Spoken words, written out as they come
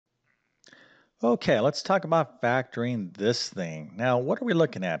Okay, let's talk about factoring this thing. Now, what are we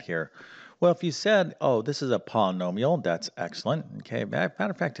looking at here? Well, if you said, oh, this is a polynomial, that's excellent. Okay, matter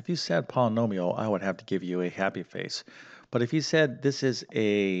of fact, if you said polynomial, I would have to give you a happy face. But if you said this is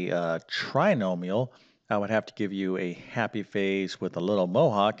a trinomial, I would have to give you a happy face with a little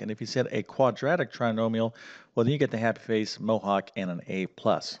mohawk. And if you said a quadratic trinomial, well, then you get the happy face, mohawk, and an A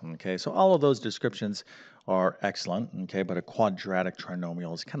plus. Okay, so all of those descriptions are excellent, okay, but a quadratic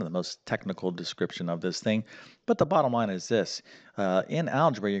trinomial is kind of the most technical description of this thing. But the bottom line is this. In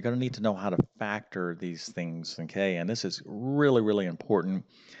algebra, you're going to need to know how to factor these things, okay, and this is really, really important.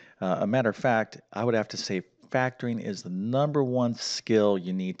 A matter of fact, I would have to say factoring is the number one skill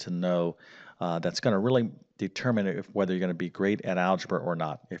you need to know that's going to really determine if whether you're going to be great at algebra or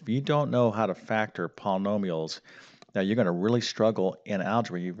not. If you don't know how to factor polynomials, now you're going to really struggle in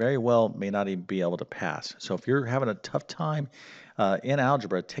algebra. You very well may not even be able to pass. So if you're having a tough time in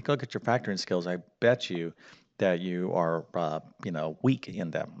algebra, take a look at your factoring skills. I bet you that you are, weak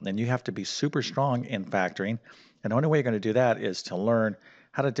in them, and you have to be super strong in factoring. And the only way you're going to do that is to learn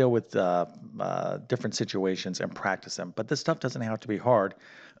how to deal with different situations and practice them. But this stuff doesn't have to be hard.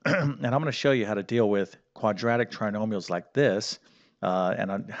 And I'm going to show you how to deal with quadratic trinomials like this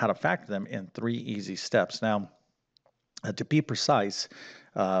and on how to factor them in 3 easy steps. Now, to be precise,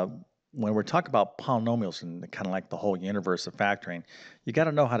 uh, when we're talking about polynomials and kind of like the whole universe of factoring, you got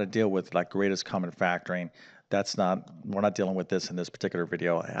to know how to deal with like greatest common factoring. We're not dealing with this in this particular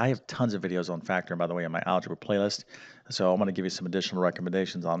video. I have tons of videos on factoring, by the way, in my algebra playlist. So I'm going to give you some additional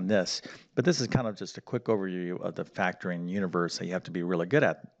recommendations on this. But this is kind of just a quick overview of the factoring universe that you have to be really good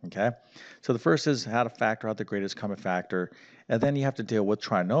at. Okay. So the first is how to factor out the greatest common factor. And then you have to deal with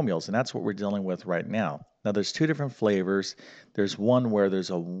trinomials. And that's what we're dealing with right now. Now, there's two different flavors. There's one where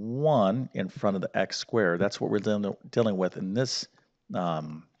there's a 1 in front of the x squared. That's what we're dealing with in this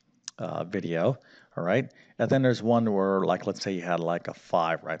um, video, all right? And then there's one where, like, let's say you had like a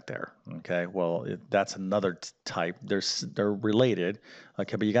 5 right there, okay? Well, that's another type. They're related,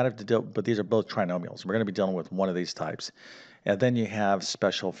 okay? But you got to deal, but these are both trinomials. We're going to be dealing with one of these types. And then you have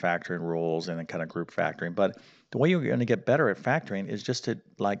special factoring rules and then kind of group factoring. But the way you're going to get better at factoring is just to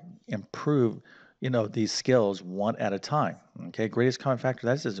like improve these skills one at a time. Okay, greatest common factor,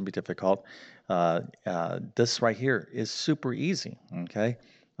 that doesn't be difficult. This right here is super easy. Okay,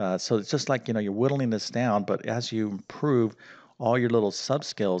 so it's just like you're whittling this down, but as you improve all your little sub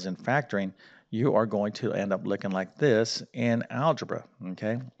skills in factoring, you are going to end up looking like this in algebra.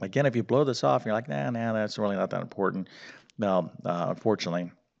 Okay, again, if you blow this off, you're like, nah, that's really not that important. Now,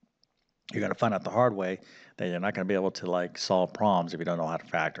 unfortunately, you're going to find out the hard way that you're not going to be able to like solve problems if you don't know how to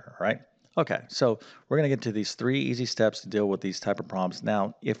factor, right? Okay, so we're going to get to these 3 easy steps to deal with these type of problems.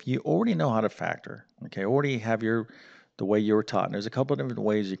 Now, if you already know how to factor, okay, already have the way you were taught, and there's a couple of different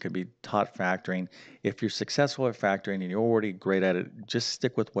ways you could be taught factoring. If you're successful at factoring and you're already great at it, just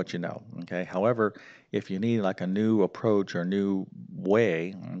stick with what you know, okay? However, if you need like a new approach or a new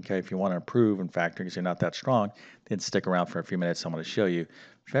way, okay, if you want to improve in factoring because you're not that strong, then stick around for a few minutes. I'm going to show you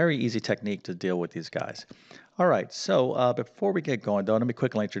very easy technique to deal with these guys. All right, so before we get going, though, let me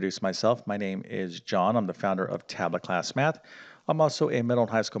quickly introduce myself. My name is John. I'm the founder of TabletClass Math. I'm also a middle and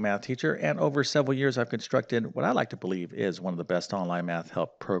high school math teacher, and over several years, I've constructed what I like to believe is one of the best online math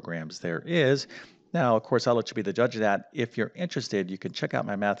help programs there is. Now, of course, I'll let you be the judge of that. If you're interested, you can check out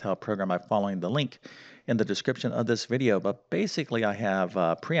my math help program by following the link in the description of this video. But basically, I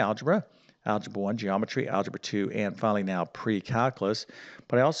have pre-algebra, Algebra 1, Geometry, Algebra 2, and finally now pre-calculus.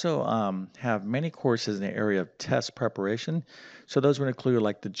 But I also have many courses in the area of test preparation. So those would include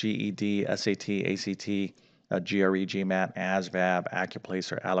like the GED, SAT, ACT, GRE, GMAT, ASVAB,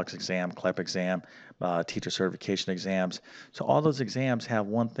 AccuPlacer, ALEX exam, CLEP exam, teacher certification exams. So all those exams have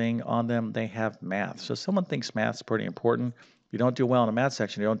one thing on them, they have math. So someone thinks math's pretty important. If you don't do well in the math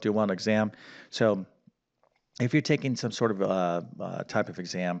section, you don't do well in an exam. So if you're taking some sort of type of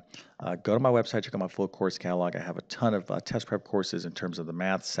exam, go to my website, check out my full course catalog. I have a ton of test prep courses in terms of the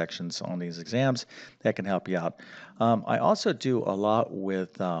math sections on these exams that can help you out. I also do a lot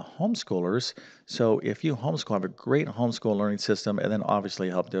with homeschoolers. So if you homeschool, I have a great homeschool learning system, and then obviously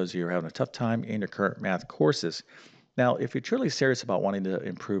help those of you who are having a tough time in your current math courses. Now, if you're truly serious about wanting to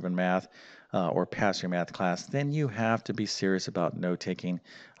improve in math or pass your math class, then you have to be serious about note taking.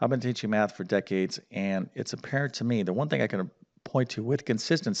 I've been teaching math for decades, and it's apparent to me the one thing I can point to with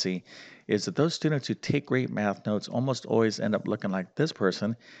consistency is that those students who take great math notes almost always end up looking like this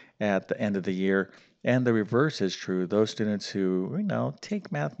person at the end of the year. And the reverse is true. Those students who,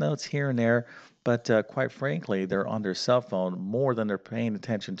 take math notes here and there, but quite frankly, they're on their cell phone more than they're paying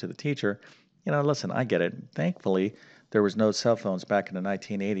attention to the teacher. Listen, I get it. Thankfully, there was no cell phones back in the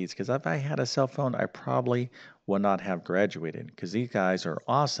 1980s, because if I had a cell phone, I probably would not have graduated, because these guys are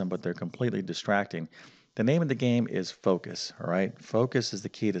awesome, but they're completely distracting. The name of the game is focus, all right? Focus is the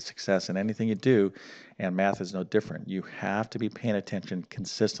key to success in anything you do, and math is no different. You have to be paying attention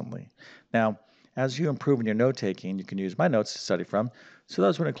consistently. Now, as you improve in your note taking, you can use my notes to study from. So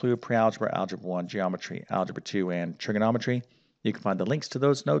those would include pre-algebra, algebra 1, geometry, algebra 2, and trigonometry. You can find the links to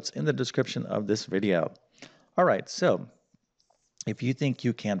those notes in the description of this video. All right, so if you think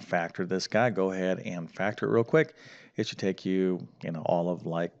you can factor this guy, go ahead and factor it real quick. It should take you, all of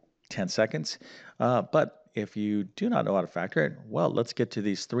like 10 seconds. But if you do not know how to factor it, well, let's get to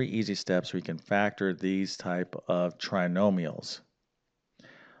these 3 easy steps where you can factor these type of trinomials.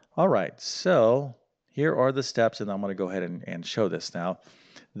 All right, so here are the steps, and I'm going to go ahead and show this now.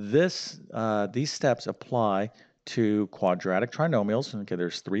 These steps apply to quadratic trinomials. Okay,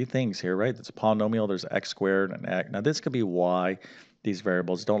 there's 3 things here, right? There's a polynomial, there's x squared, and x. Now this could be y. These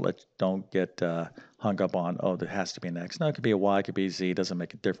variables don't get hung up on, oh, there has to be an x. No, it could be a y, it could be z. It doesn't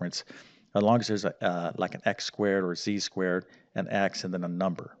make a difference as long as there's like an x squared or z squared, an x, and then a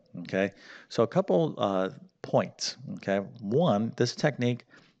number. Okay, so a couple points. Okay, one, this technique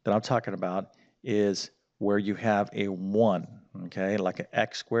that I'm talking about is where you have a 1, okay, like an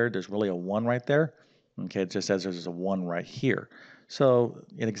x squared, there's really a 1 right there, okay, just as there's a 1 right here. So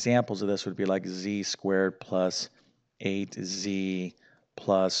examples of this would be like z squared plus 8z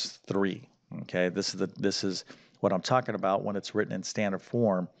plus 3, okay, this is what I'm talking about when it's written in standard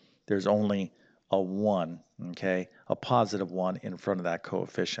form. There's only a 1, okay, a positive 1 in front of that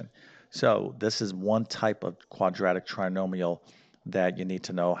coefficient. So this is one type of quadratic trinomial that you need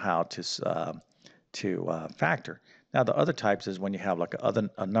to know how to factor. Now the other types is when you have like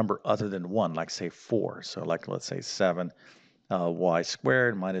a number other than 1, like say 4. So like let's say 7 y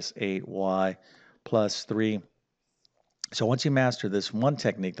squared minus 8y plus 3. So once you master this one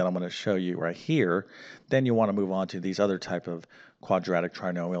technique that I'm going to show you right here, then you want to move on to these other type of quadratic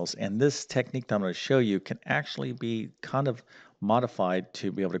trinomials. And this technique that I'm going to show you can actually be kind of modified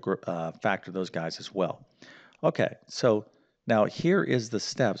to be able to factor those guys as well. Okay, so now here is the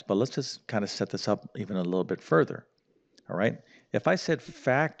steps, but let's just kind of set this up even a little bit further. All right, if I said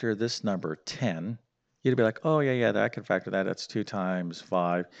factor this number 10, you'd be like, oh yeah, I can factor that. That's 2 times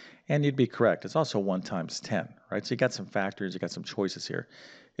 5, and you'd be correct. It's also 1 times 10, right? So you got some factors, you got some choices here.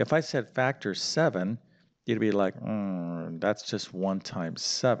 If I said factor 7, you'd be like, that's just 1 times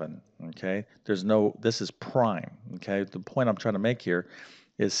 7, okay? This is prime, okay? The point I'm trying to make here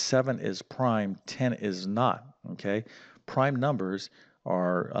is 7 is prime, 10 is not, okay? Prime numbers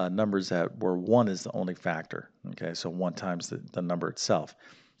are numbers where 1 is the only factor, okay? So 1 times the number itself,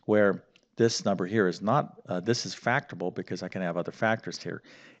 where this number here is not, this is factorable because I can have other factors here.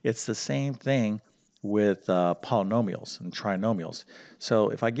 It's the same thing with polynomials and trinomials. So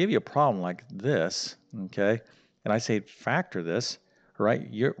if I give you a problem like this, okay, and I say factor this, right,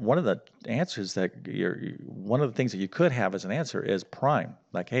 one of the answers one of the things that you could have as an answer is prime.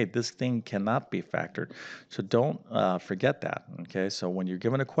 Like, hey, this thing cannot be factored. So don't forget that, okay? So when you're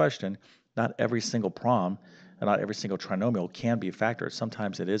given a question, not every single problem and not every single trinomial can be factored.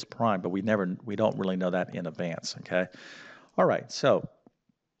 Sometimes it is prime, but we don't really know that in advance, okay? All right, so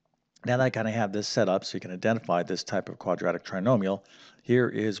now that I kind of have this set up so you can identify this type of quadratic trinomial, here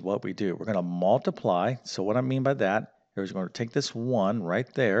is what we do. We're going to multiply. So what I mean by that is we're going to take this 1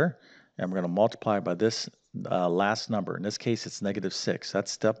 right there, and we're going to multiply by this last number. In this case, it's -6.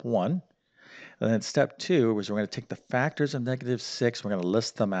 That's step 1. And then step 2 is we're going to take the factors of -6. We're going to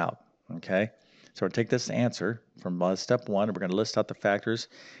list them out, okay? So we're going to take this answer from step 1, and we're going to list out the factors.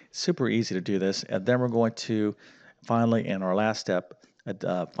 It's super easy to do this. And then we're going to finally, in our last step,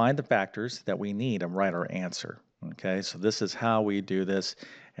 find the factors that we need and write our answer. Okay, so this is how we do this,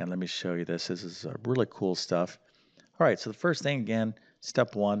 and let me show you this. This is really cool stuff. All right, so the first thing again,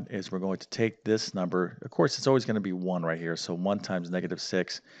 step 1 is we're going to take this number. Of course, it's always going to be 1 right here, so 1 times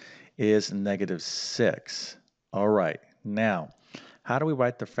 -6 is -6. All right, now, how do we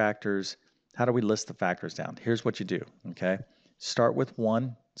write the factors? How do we list the factors down? Here's what you do, okay? Start with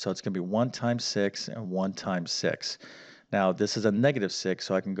 1, so it's going to be 1 times 6 and 1 times 6. Now, this is a -6,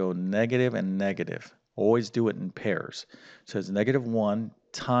 so I can go negative and negative. Always do it in pairs. So it's -1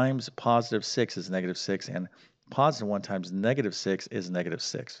 times +6 is -6, and +1 times -6 is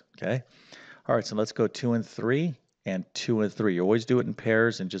 -6, okay? All right, so let's go 2 and 3, and 2 and 3. You always do it in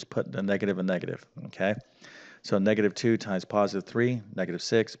pairs and just put a negative and negative, okay? So -2 times +3,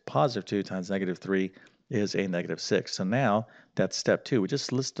 -6, +2 times -3 is a -6. So now that's step 2. We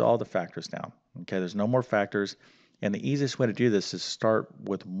just list all the factors down, okay? There's no more factors. And the easiest way to do this is start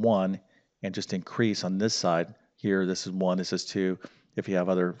with 1 and just increase on this side. here, this is 1, this is 2. If you have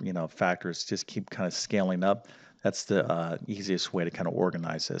other, factors, just keep kind of scaling up. That's the easiest way to kind of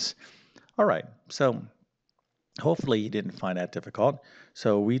organize this. All right, so hopefully you didn't find that difficult.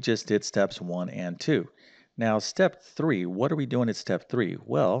 So we just did steps 1 and 2. Now step 3, what are we doing at step 3?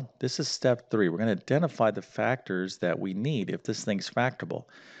 Well, this is step 3. We're going to identify the factors that we need if this thing's factorable.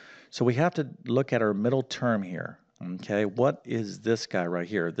 So we have to look at our middle term here. Okay, what is this guy right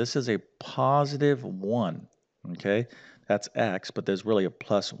here? This is a positive 1. Okay, that's x, but there's really a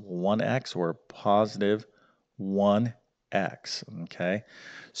plus 1x or a positive 1x. Okay,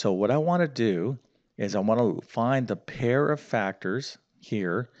 so what I want to do is I want to find the pair of factors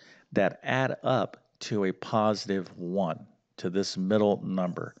here that add up to a positive 1, to this middle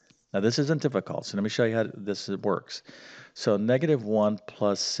number. Now this isn't difficult, so let me show you how this works. So negative 1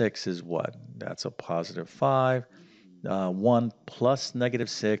 plus 6 is what? That's a positive 5. 1 plus negative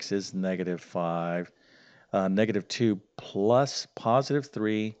 6 is negative 5. Negative 2 plus positive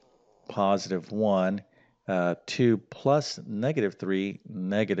 3, positive 1. 2 plus negative 3,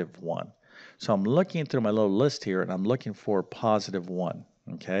 negative 1. So I'm looking through my little list here, and I'm looking for positive 1,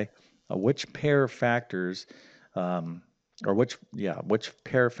 okay? Which pair of factors, which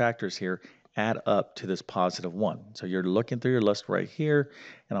pair of factors here add up to this positive 1? So you're looking through your list right here,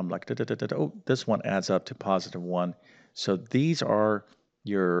 and I'm like, oh, this one adds up to positive 1. So these are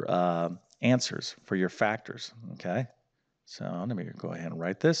your answers for your factors, okay? So let me go ahead and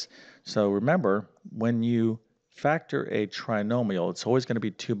write this. So remember, when you factor a trinomial, it's always going to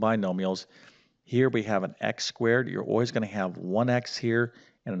be two binomials. Here we have an x squared. You're always going to have one x here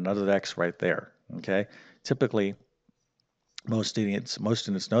and another x right there, okay? Typically, most students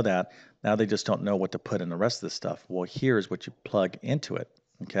know that. Now they just don't know what to put in the rest of the stuff. Well, here's what you plug into it,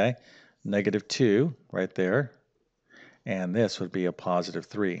 okay? Negative 2 right there. And this would be a positive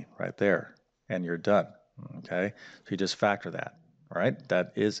 3 right there. And you're done, okay? So you just factor that, all right?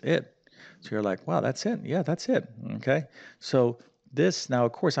 That is it. So you're like, wow, that's it. Yeah, that's it, okay? So this, now,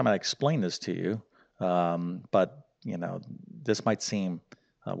 of course, I'm going to explain this to you, but, this might seem,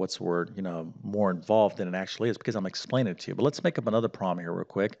 what's the word, more involved than it actually is because I'm explaining it to you. But let's make up another problem here real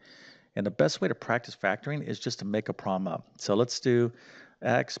quick. And the best way to practice factoring is just to make a problem up. So let's do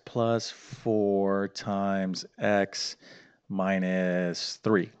x plus 4 times x minus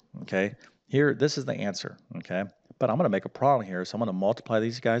 3, okay? Here, this is the answer, okay? But I'm going to make a problem here, so I'm going to multiply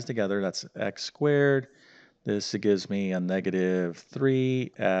these guys together. That's x squared. This gives me a negative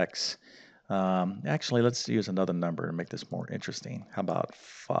 3x. Actually, let's use another number to make this more interesting. How about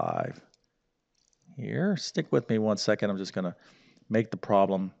 5 here? Stick with me one second. I'm just going to make the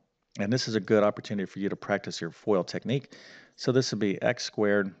problem. And this is a good opportunity for you to practice your FOIL technique. So this would be x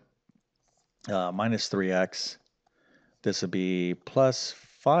squared minus 3x. This would be plus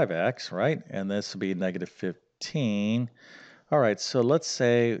 5x, right? And this would be negative 15. All right, so let's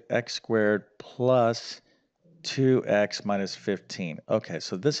say x squared plus 2x minus 15. Okay,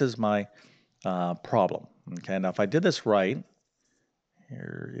 so this is my problem. Okay, now if I did this right,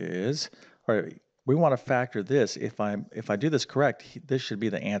 here it is. All right, we want to factor this. If I do this correct, this should be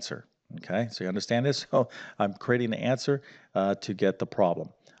the answer. Okay, so you understand this? So I'm creating the answer to get the problem.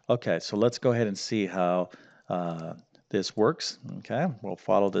 Okay, so let's go ahead and see how this works. Okay, we'll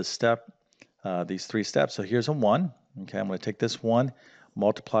follow this step, these 3 steps. So here's a 1. Okay, I'm going to take this 1,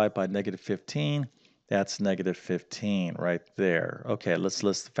 multiply it by negative 15. That's negative 15 right there. Okay, let's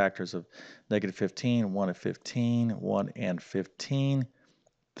list the factors of negative 15, 1 and 15, 1 and 15.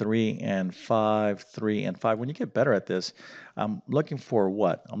 3 and 5, 3 and 5. When you get better at this, I'm looking for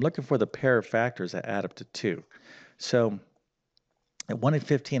what? I'm looking for the pair of factors that add up to 2. So at 1 and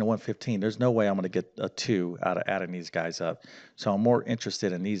 15 and 1 and 15, there's no way I'm going to get a 2 out of adding these guys up. So I'm more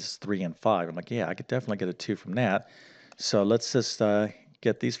interested in these 3 and 5. I'm like, yeah, I could definitely get a 2 from that. So let's just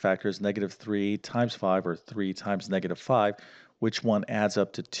get these factors, negative 3 times 5 or 3 times negative 5. Which one adds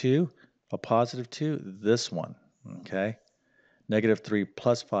up to 2? A positive 2? This one, okay? Negative 3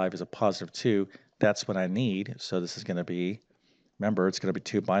 plus 5 is a positive 2. That's what I need. So this is going to be, remember, it's going to be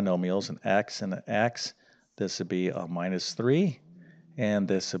 2 binomials, an x and an x. This would be a minus 3, and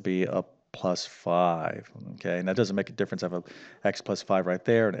this would be a plus 5. Okay, and that doesn't make a difference. I have a x plus 5 right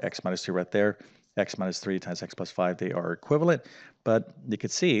there and an x minus 2 right there. X minus 3 times x plus 5, they are equivalent. But you can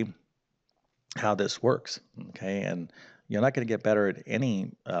see how this works. Okay, and you're not going to get better at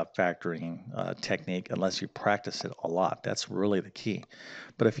any factoring technique unless you practice it a lot. That's really the key.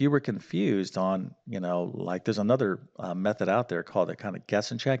 But if you were confused on, like there's another method out there called a kind of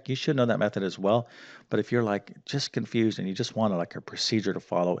guess and check, you should know that method as well. But if you're like just confused and you just want like a procedure to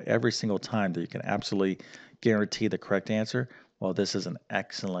follow every single time that you can absolutely guarantee the correct answer, Well, this is an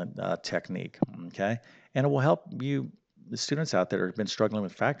excellent technique, okay? And it will help you, the students out there who have been struggling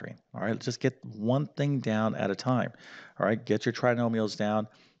with factoring. All right, just get one thing down at a time. All right, get your trinomials down.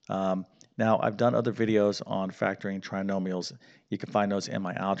 Um, Now, I've done other videos on factoring trinomials. You can find those in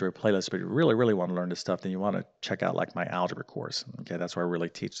my algebra playlist, but if you really, really want to learn this stuff, then you want to check out like my algebra course. Okay, that's where I really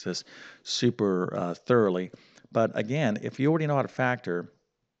teach this super thoroughly. But again, if you already know how to factor,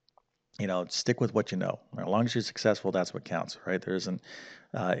 stick with what you know. As long as you're successful, that's what counts, right? There isn't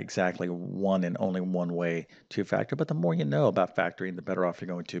exactly one and only one way to factor, but the more you know about factoring, the better off you're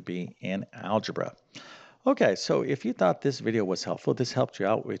going to be in algebra. Okay, so if you thought this video was helpful, this helped you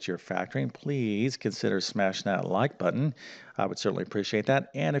out with your factoring, please consider smashing that like button. I would certainly appreciate that.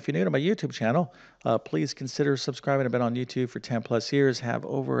 And if you're new to my YouTube channel, please consider subscribing. I've been on YouTube for 10 plus years, have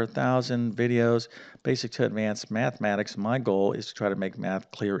over 1,000 videos, basic to advanced mathematics. My goal is to try to make math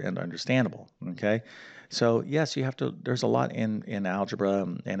clear and understandable, okay? So yes, there's a lot in algebra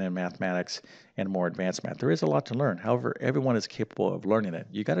and in mathematics and more advanced math. There is a lot to learn. However, everyone is capable of learning it.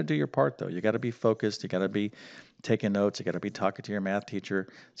 You got to do your part though. You got to be focused. You got to be taking notes. You got to be talking to your math teacher.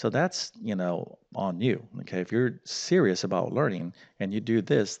 So that's, on you. Okay. If you're serious about learning and you do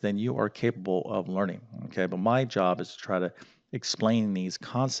this, then you are capable of learning. Okay. But my job is to try to explain these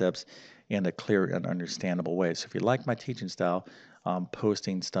concepts in a clear and understandable way. So if you like my teaching style,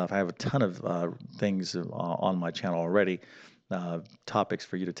 posting stuff. I have a ton of things on my channel already, topics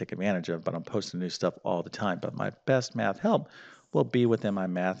for you to take advantage of, but I'm posting new stuff all the time. But my best math help will be within my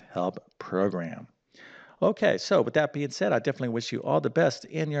math help program. Okay, so with that being said, I definitely wish you all the best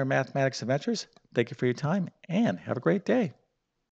in your mathematics adventures. Thank you for your time and have a great day.